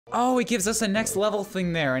Oh, it gives us a next level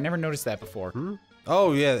thing there. I never noticed that before. Hmm?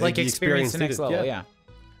 Oh, yeah. Like experience the next level, yeah.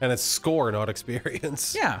 And it's score, not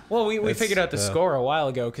experience. Yeah, well, we figured out the score a while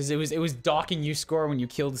ago because it was docking you score when you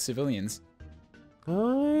killed the civilians.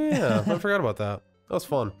 Oh, yeah. I forgot about that. That was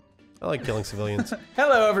fun. I like killing civilians.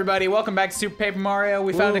 Hello, everybody. Welcome back to Super Paper Mario.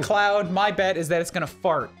 We found a cloud. My bet is that it's going to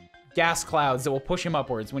fart gas clouds that will push him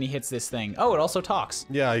upwards when he hits this thing. Oh, it also talks.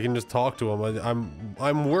 Yeah, you can just talk to him.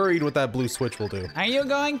 I'm worried what that blue switch will do. Are you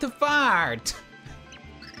going to fart?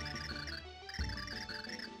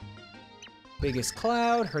 Biggest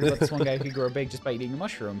cloud. Heard about this one guy who could grow big just by eating a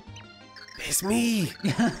mushroom. It's me.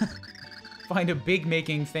 Find a big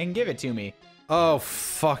making thing, give it to me. Oh,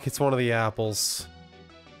 fuck. It's one of the apples.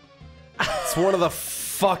 It's one of the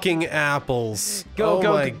fucking apples.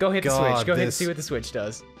 Go hit the switch. Go hit see what the switch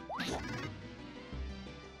does.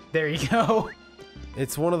 There you go.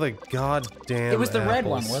 It's one of the goddamn It was the apples. red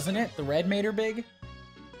one, wasn't it? The red made her big?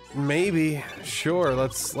 Maybe. Sure.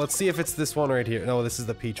 Let's see if it's this one right here. No, this is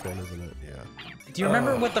the peach one, isn't it? Yeah. Do you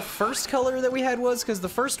remember what the first color that we had was? Because the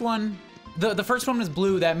first one, the first one was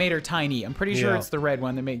blue. That made her tiny. I'm pretty sure it's the red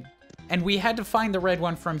one that made. And we had to find the red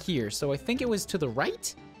one from here. So I think it was to the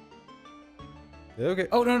right. Okay.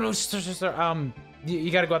 Oh no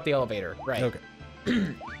you got to go up the elevator. Right. Okay.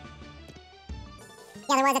 Yeah,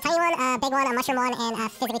 there was a tiny one, a big one, a mushroom one,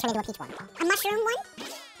 and physically turned into a peach one. A mushroom one?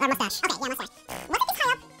 Or mustache. Okay, yeah, mustache. Wasn't this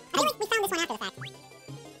high up? I think we found this one after the fact.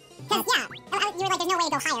 Because, yeah, you were like, there's no way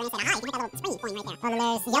to go higher, and I said, aha, you can hit that little springy point right there. Oh, then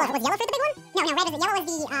there's yellow. Was yellow for the big one? No, red is it. Yellow is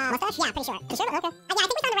the, mustache? Yeah, pretty sure. Pretty sure? Okay. Yeah, I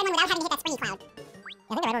think we found the red one without having to hit that springy cloud.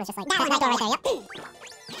 Yeah, I think the red one was just like, that door right there, yep.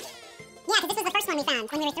 Yeah, because this was the first one we found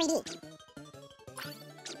when we were 3D.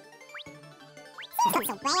 This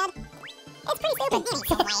one's so bad. It's pretty stupid. It ain't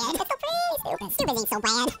so bad. It's so pretty stupid. Stupid ain't so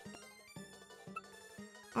bad.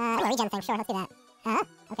 A regen thing, sure, let's do that.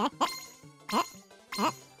 Okay.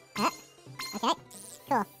 Okay.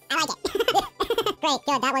 Cool. I like it. Great,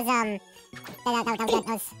 good. That was, that was good.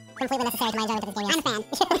 That was completely necessary to my enjoyment of this game. I'm a fan.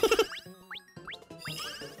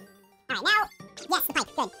 Alright, now, yes, the pipe.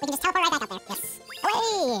 Good. We can just teleport right back up there. Yes. Away!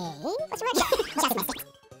 What's your word? Just my stick.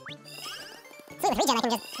 See, with regen, I can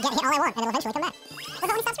just hit all I want, and it'll eventually come back. Well,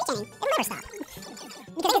 it only stops regenning. It'll never stop.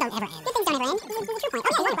 Because things don't ever end. Good things don't ever end. This is the true point.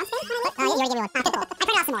 Oh, yeah, you want to cross there? You already gave me one. Ah, cool. I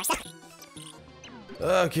printed off some more, so.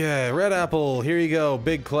 Okay, red apple. Here you go.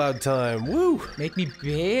 Big cloud time. Woo! Make me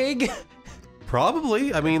big?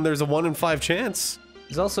 Probably. I mean, there's a 1 in 5 chance.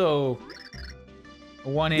 There's also a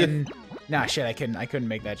 1 in... Nah, shit, I couldn't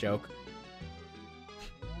make that joke.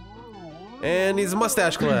 And he's a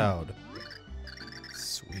mustache cloud.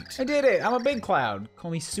 Sweet. I did it. I'm a big cloud. Call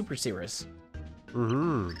me Super Cirrus.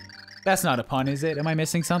 Mm-hmm. That's not a pun, is it? Am I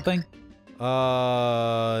missing something?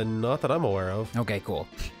 Not that I'm aware of. Okay, cool.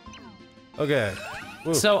 Okay.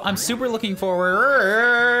 Woo. So I'm super looking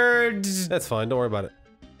forward. That's fine. Don't worry about it.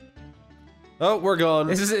 Oh, we're gone.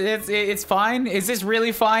 It's fine. Is this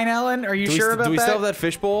really fine, Ellen? Are you sure about that? Do we still have that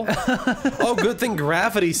fishbowl? Oh, good thing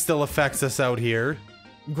gravity still affects us out here.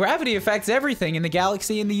 Gravity affects everything in the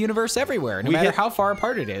galaxy, in the universe, everywhere, no matter how far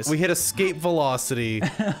apart it is. We hit escape velocity,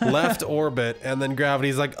 left orbit, and then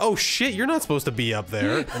gravity's like, oh shit, you're not supposed to be up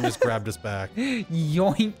there, and just grabbed us back.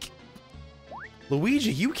 Yoink.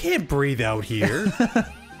 Luigi, you can't breathe out here.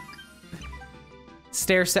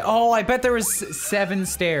 Oh, I bet there was 7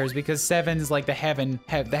 stairs because 7's like the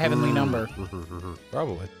heavenly number.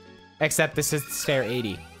 Probably. Except this is stair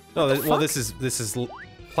 80. No, well, this is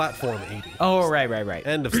platform 80. Oh, right.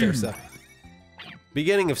 End of stair 7.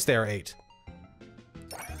 Beginning of stair 8.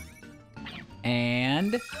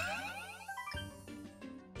 And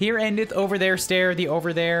here endeth over there stair. The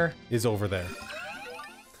over there is over there.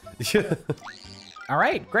 All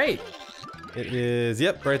right, great. It is,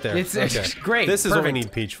 yep, right there. It's okay. Great. This is perfect. what we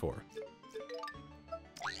need Peach for.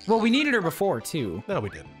 Well, we needed her before, too. No, we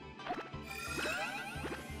didn't.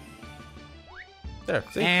 There,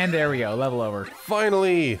 see? And there we go, level over.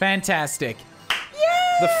 Finally! Fantastic.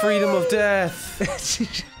 Yay! The freedom of death.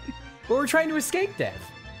 Well, we're trying to escape death.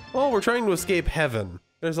 Well, we're trying to escape heaven.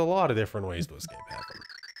 There's a lot of different ways to escape heaven.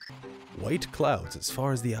 White clouds as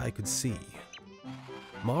far as the eye could see.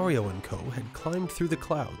 Mario and co. had climbed through the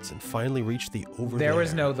clouds and finally reached the over there. There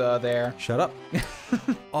was no the there. Shut up.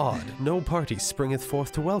 Odd, no party springeth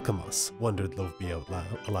forth to welcome us, wondered Loveby out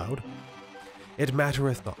aloud. It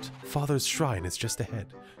mattereth not, Father's shrine is just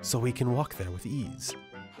ahead, so we can walk there with ease.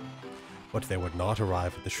 But they would not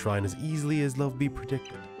arrive at the shrine as easily as Loveby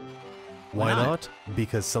predicted. Why not?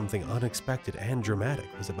 Because something unexpected and dramatic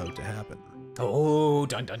was about to happen. Oh,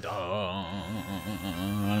 dun dun dun.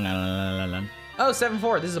 Oh,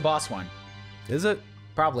 7-4, this is a boss one. Is it?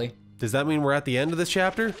 Probably. Does that mean we're at the end of this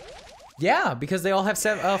chapter? Yeah, because they all have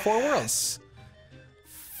 4 worlds.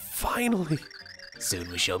 Finally.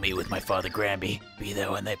 Soon we shall meet with my father Granby. Be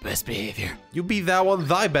thou on thy best behavior. You be thou on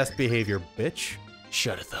thy best behavior, bitch.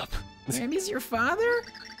 Shut up. Granby's your father?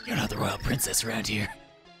 You're not the royal princess around here.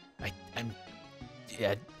 I'm...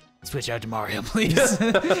 Yeah, switch out to Mario, please.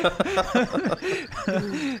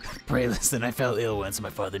 Pray listen, I fell ill once.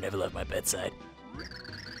 My father never left my bedside.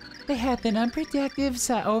 They have an unprotective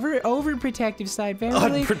side, overprotective side, very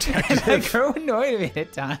unprotective. And I grow annoyed of it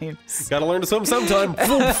at times. Gotta learn to swim sometime.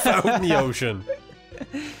 Poof, out in the ocean.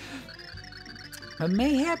 But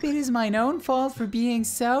mayhap it is mine own fault for being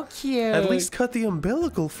so cute. At least cut the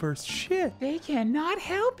umbilical first. Shit. They cannot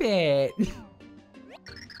help it.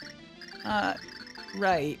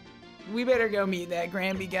 Right. We better go meet that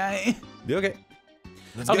Granby guy. Okay.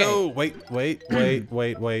 Let's go. Wait.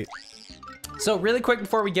 So really quick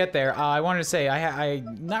before we get there, I wanted to say I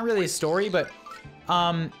not really a story, but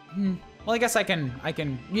well, I guess I can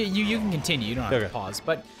you can continue. You don't have to pause.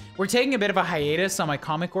 But we're taking a bit of a hiatus on my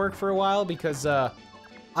comic work for a while because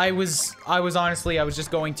I was honestly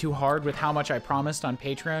just going too hard with how much I promised on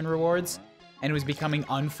Patreon rewards, and it was becoming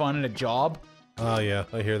unfun and a job. Oh yeah,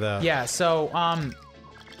 I hear that. Yeah, so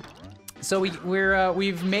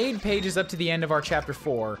we've made pages up to the end of our chapter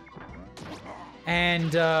 4.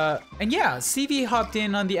 And yeah, CV hopped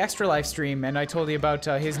in on the Extra Life stream, and I told you about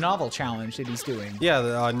his novel challenge that he's doing. Yeah,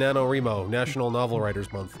 the NaNoWriMo, National Novel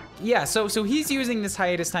Writers Month. Yeah, so he's using this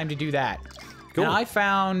hiatus time to do that. Cool. And I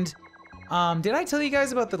found, did I tell you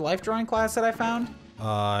guys about the life drawing class that I found?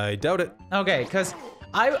 I doubt it. Okay, because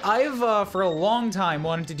I've for a long time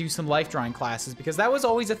wanted to do some life drawing classes because that was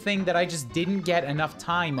always a thing that I just didn't get enough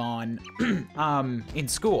time on in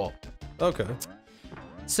school. Okay.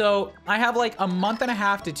 So I have like a month and a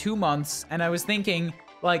half to 2 months, and I was thinking,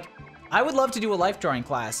 like, I would love to do a life drawing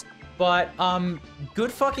class, but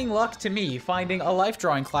good fucking luck to me finding a life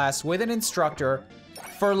drawing class with an instructor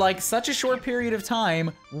for like such a short period of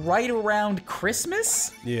time right around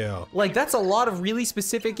Christmas? Yeah. Like, that's a lot of really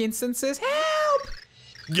specific instances. Help!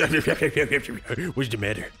 What's the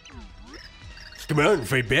matter? Come on and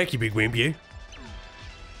fight back, you big wimpy.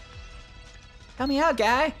 Help me out,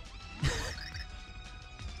 guy.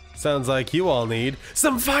 Sounds like you all need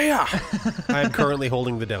some fire! I'm currently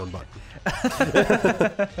holding the down button.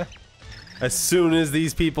 As soon as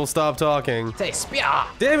these people stop talking... Say, spear!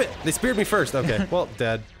 Damn it! They speared me first. Okay, well,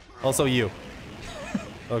 dead. Also you.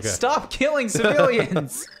 Okay. Stop killing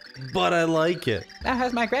civilians! But I like it. That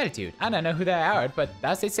has my gratitude. I don't know who they are, but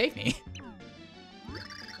thus it saved me.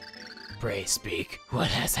 Pray speak. What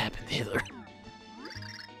has happened hither?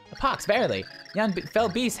 A pox, verily. Young fell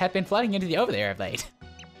beasts have been flooding into the over there of late.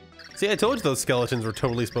 See, I told you those skeletons were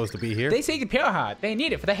totally supposed to be here. They seek a pure heart. They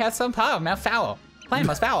need it, for they have some power of mouth foul. Plain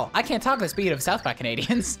most foul. I can't talk the speed of South by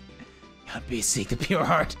Canadians. Young beasts seek the pure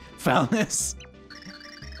heart. Foulness.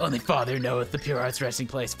 Only Father knoweth the pure heart's resting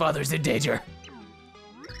place. Father's in danger.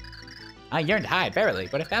 I yearn to hide, verily,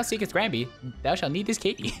 but if thou seekest Granby, thou shalt need this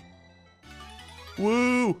key.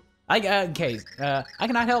 Woo! I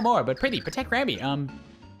cannot help more, but prithee, protect Granby.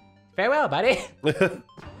 Farewell, buddy.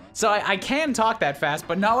 So I can talk that fast,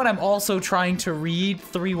 but not when I'm also trying to read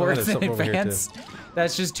 3 words in advance.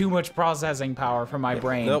 That's just too much processing power for my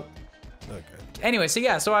brain. Nope. Okay. Anyway, so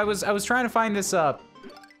yeah, so I was trying to find this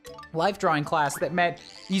life drawing class that met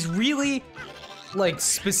these really like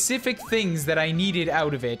specific things that I needed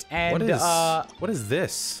out of it, and what is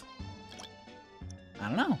this? I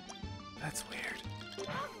don't know. That's weird.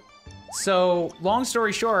 So, long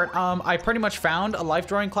story short, I pretty much found a life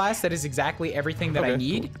drawing class that is exactly everything that I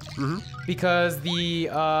need, because the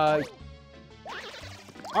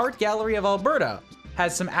Art Gallery of Alberta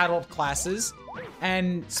has some adult classes,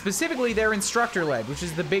 and specifically they're instructor-led, which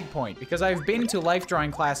is the big point, because I've been to life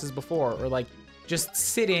drawing classes before, or like just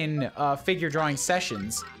sit-in figure drawing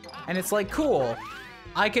sessions, and it's like, cool,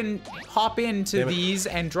 I can hop into these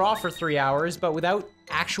and draw for 3 hours, but without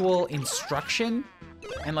actual instruction,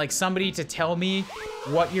 and like somebody to tell me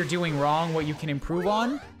what you're doing wrong, what you can improve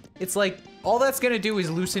on, it's like, all that's gonna do is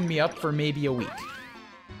loosen me up for maybe a week.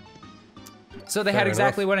 So they had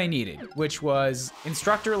exactly what I needed, which was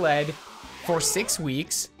instructor-led for 6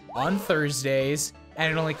 weeks on Thursdays,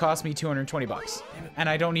 and it only cost me 220 bucks. And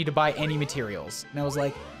I don't need to buy any materials. And I was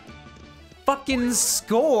like, fucking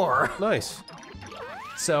score! Nice.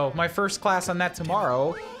 So my first class on that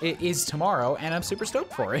tomorrow, it is tomorrow, and I'm super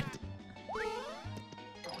stoked for it.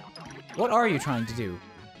 What are you trying to do?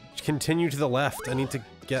 Continue to the left. I need to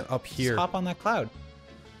get up here. Just hop on that cloud.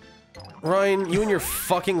 Ryan, you and your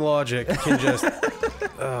fucking logic can just...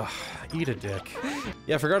 eat a dick.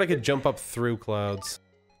 Yeah, I forgot I could jump up through clouds.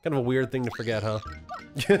 Kind of a weird thing to forget, huh?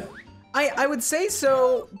 I would say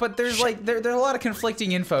so, but there's like there's a lot of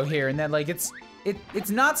conflicting info here, and that like it's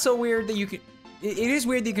not so weird that you can. It is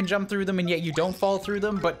weird that you can jump through them and yet you don't fall through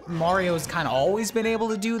them, but Mario's kind of always been able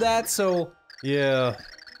to do that, so. Yeah.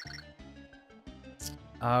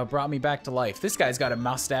 Brought me back to life. This guy's got a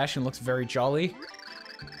mustache and looks very jolly.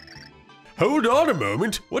 Hold on a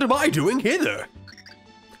moment. What am I doing hither?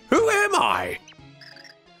 Who am I?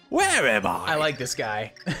 Where am I? I like this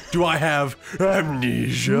guy. Do I have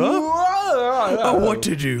amnesia? Oh, what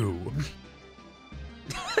to do?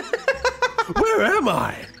 Where am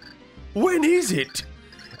I? When is it?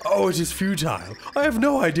 Oh, it is futile. I have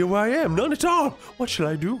no idea where I am. None at all. What shall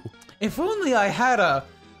I do? If only I had a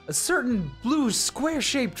certain blue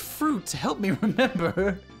square-shaped fruit to help me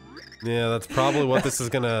remember. Yeah, that's probably what this is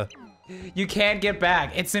gonna... You can't get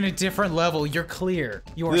back. It's in a different level. You're clear.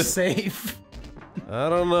 You are safe. I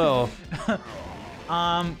don't know.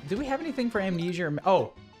 Do we have anything for amnesia?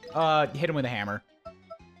 Oh, hit him with a hammer.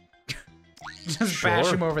 Just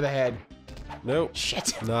bash him over the head. Nope.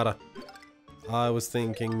 Shit. Nada. I was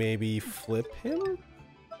thinking maybe flip him?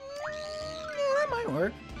 Yeah, that might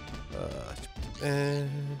work. And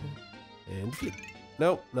flip.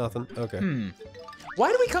 Nope, nothing. Okay. Why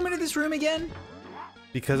did we come into this room again?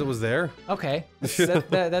 Because it was there. Okay,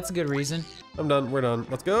 that's a good reason. I'm done. We're done.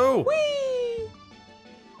 Let's go. Whee!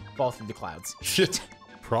 Fall through the clouds. Shit.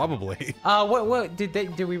 Probably. What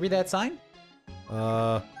did we read that sign?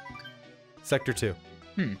 Sector 2.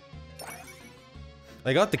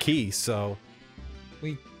 I got the key, so.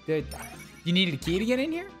 You needed a key to get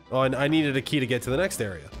in here? Oh, and I needed a key to get to the next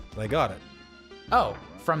area. I got it. Oh,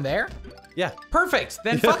 from there? Yeah. Perfect.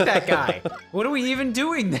 Then fuck that guy. What are we even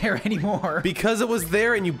doing there anymore? Because it was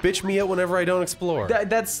there, and you bitch me out whenever I don't explore.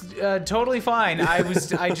 That's totally fine. I was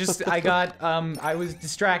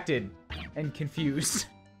distracted and confused.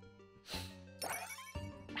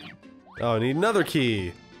 Oh, I need another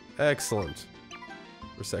key. Excellent.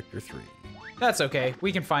 For Sector 3. That's okay.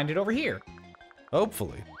 We can find it over here.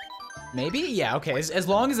 Hopefully. Maybe? Yeah, okay. As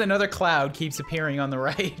long as another cloud keeps appearing on the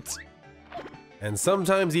right. And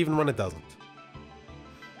sometimes even when it doesn't.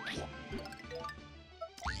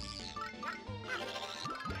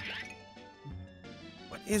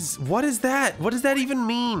 What is that? What does that even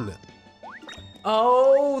mean?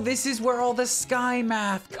 Oh, this is where all the sky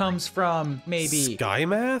math comes from, maybe. Sky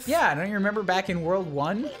math? Yeah, don't you remember back in World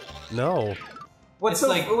 1? No. What's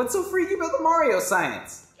so freaky about the Mario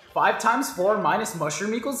science? 5 times 4 minus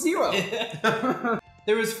mushroom equals 0.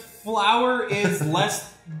 There was flour is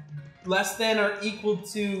less than or equal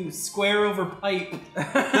to square over pipe.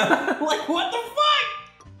 Like, what the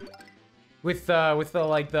fuck? With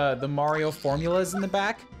the Mario formulas in the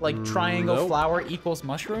back, like triangle Nope. flour equals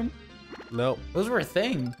mushroom. Nope. Those were a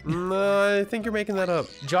thing. No, I think you're making that up.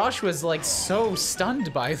 Josh was like so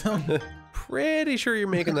stunned by them. Pretty sure you're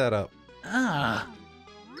making that up.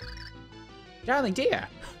 Darling dear.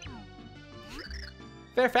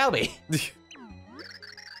 Fair Falby.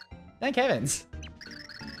 Thank heavens.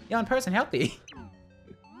 Yon person help thee.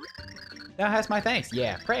 Thou hast my thanks.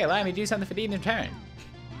 Yeah, pray allow me to do something for thee in return.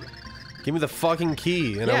 Give me the fucking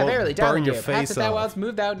key, and Yeah, I won't verily, burn darling your dear. face Perhaps that thou off. wouldst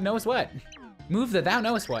move thou knowest what. Move that thou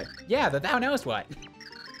knowest what. Yeah, that thou knowest what.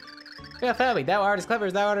 Fair Falby, thou art as clever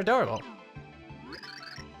as thou art adorable.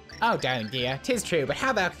 Oh, darling dear, 'tis true, but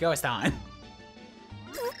how thou goest on?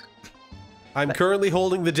 I'm currently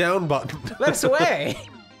holding the down button. Let us away!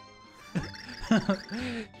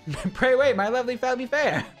 Pray wait, my lovely Falby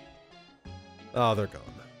fair. Oh, they're gone.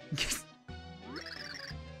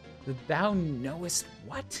 Thou knowest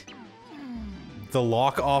what? The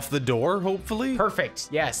lock off the door, hopefully? Perfect.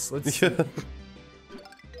 Yes. Let's.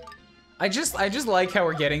 I just like how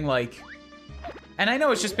we're getting like, and I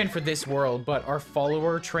know it's just been for this world, but our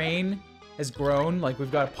follower train has grown. Like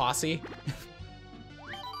we've got a posse.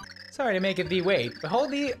 Sorry to make it thee wait.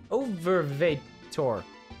 Behold the overvator.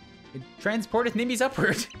 It transporteth nimbies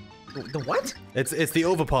upward. The what? It's the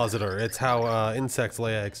ovipositor. It's how insects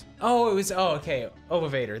lay eggs. Oh, it was. Oh, okay.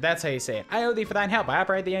 Ovivator. That's how you say it. I owe thee for thine help. I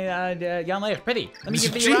operate the yon layer. Prithee, let me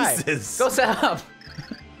give thee a ride. Jesus. Go set up.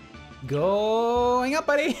 Going up,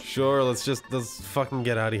 buddy. Sure, let's fucking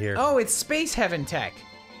get out of here. Oh, it's space heaven tech.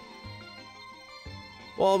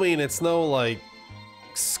 Well, I mean, it's no like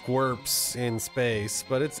squirps in space,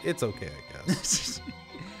 but it's okay, I guess.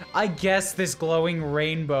 I guess this glowing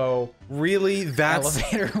rainbow Really, that's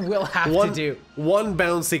elevator will have to do. One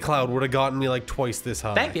bouncy cloud would have gotten me like twice this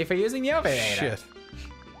high. Thank you for using the overvator. Shit.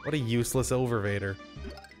 What a useless overvator.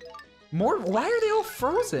 More? Why are they all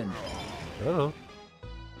frozen? I don't know.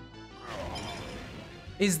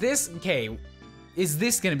 Is this okay? Is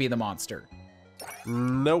this gonna be the monster?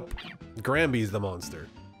 Nope. Gramby's the monster.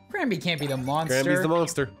 Granby can't be the monster. Granby's the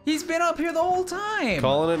monster. He's been up here the whole time.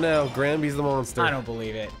 Calling it now. Granby's the monster. I don't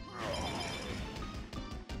believe it.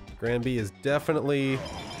 Granby is definitely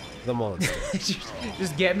the monster.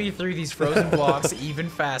 Just get me through these frozen blocks even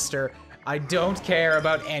faster. I don't care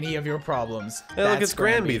about any of your problems. Hey, look, it's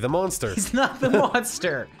Granby, the monster. He's not the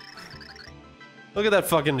monster. Look at that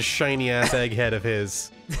fucking shiny ass egg head of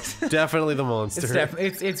his. Definitely the monster.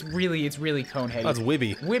 It's really coneheaded. That's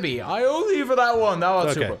Wibby. Wibby, I owe thee for that one. Thou art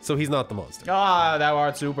Okay, super. so he's not the monster. Ah, thou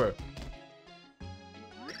art super.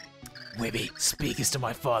 Wibby, speakest to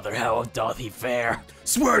my father, how doth he fare?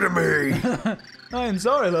 Swear to me! I am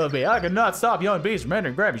sorry, Lovey. I could not stop yon beast from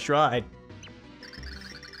entering Granby's shrine.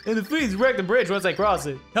 And the fiends wreck the bridge once they cross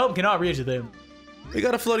it. Help cannot reach them. We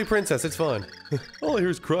got a floaty princess, it's fine. All I hear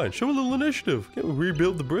is crying. Show a little initiative. Can't we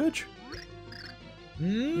rebuild the bridge?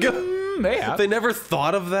 Yeah. They never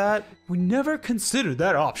thought of that? We never considered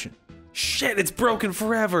that option. Shit, it's broken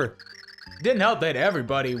forever. Didn't help that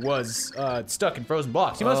everybody was stuck in frozen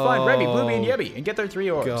blocks. You must find Remy, Bloomy, and Yebby and get their 3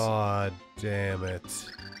 orbs. God damn it.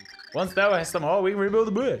 Once thou hast them all, we can rebuild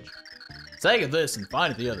the bridge. Take of this and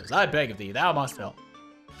find of the others. I beg of thee, thou must help.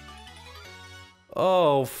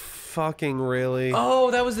 Oh, fucking really?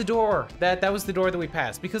 Oh, that was the door. That was the door that we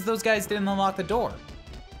passed because those guys didn't unlock the door.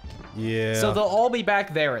 Yeah. So they'll all be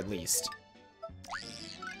back there at least.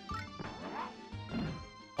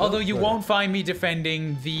 Although you won't find me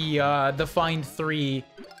defending the find 3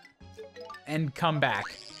 and come back.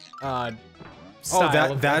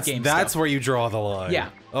 That's where you draw the line. Yeah.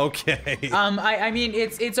 Okay. I mean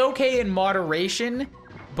it's okay in moderation,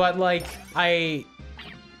 but like I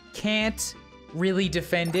can't really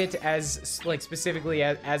defend it as like specifically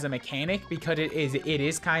as a mechanic because it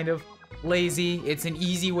is kind of lazy. It's an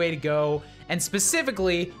easy way to go, and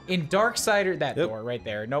specifically in Darksider, that door right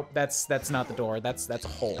there. Nope, that's not the door. That's a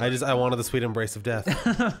hole. I wanted the sweet embrace of death.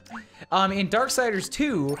 In Darksiders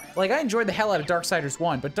 2, like I enjoyed the hell out of Darksiders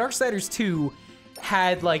 1, but Darksiders 2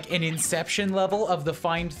 had like an Inception level of the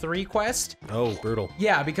Find 3 quest. Oh, brutal.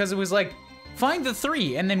 Yeah, because it was like, find the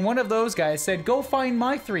 3, and then one of those guys said, go find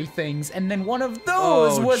my 3 things, and then one of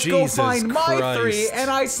those was go find my 3,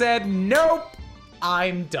 and I said, nope,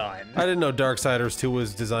 I'm done. I didn't know Darksiders 2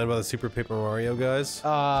 was designed by the Super Paper Mario guys.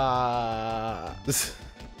 I'm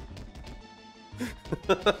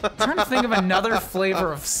trying to think of another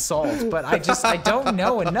flavor of salt, but I don't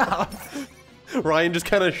know enough. Ryan just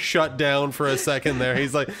kind of shut down for a second there.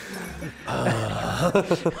 He's like,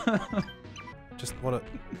 just want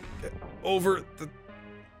to get over the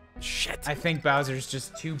shit. I think Bowser's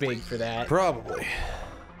just too big for that. Probably.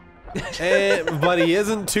 But he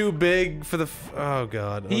isn't too big for the. Oh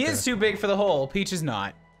god. He is too big for the hole. Peach is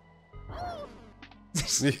not.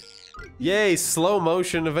 Yay! Slow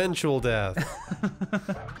motion eventual death.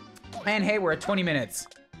 And hey, we're at 20 minutes,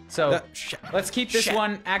 so let's keep this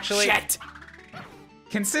one actually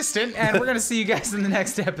consistent, and we're gonna see you guys in the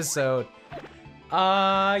next episode.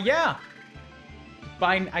 Yeah.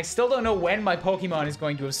 I still don't know when my Pokemon is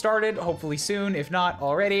going to have started. Hopefully soon, if not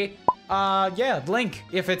already. Yeah, Link.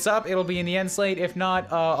 If it's up, it'll be in the end slate. If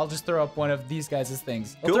not, I'll just throw up one of these guys'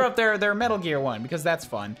 things. I'll throw up their Metal Gear one, because that's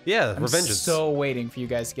fun. Yeah, I'm Revengeance. So waiting for you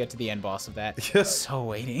guys to get to the end boss of that. So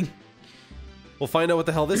waiting. We'll find out what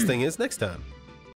the hell this thing is next time.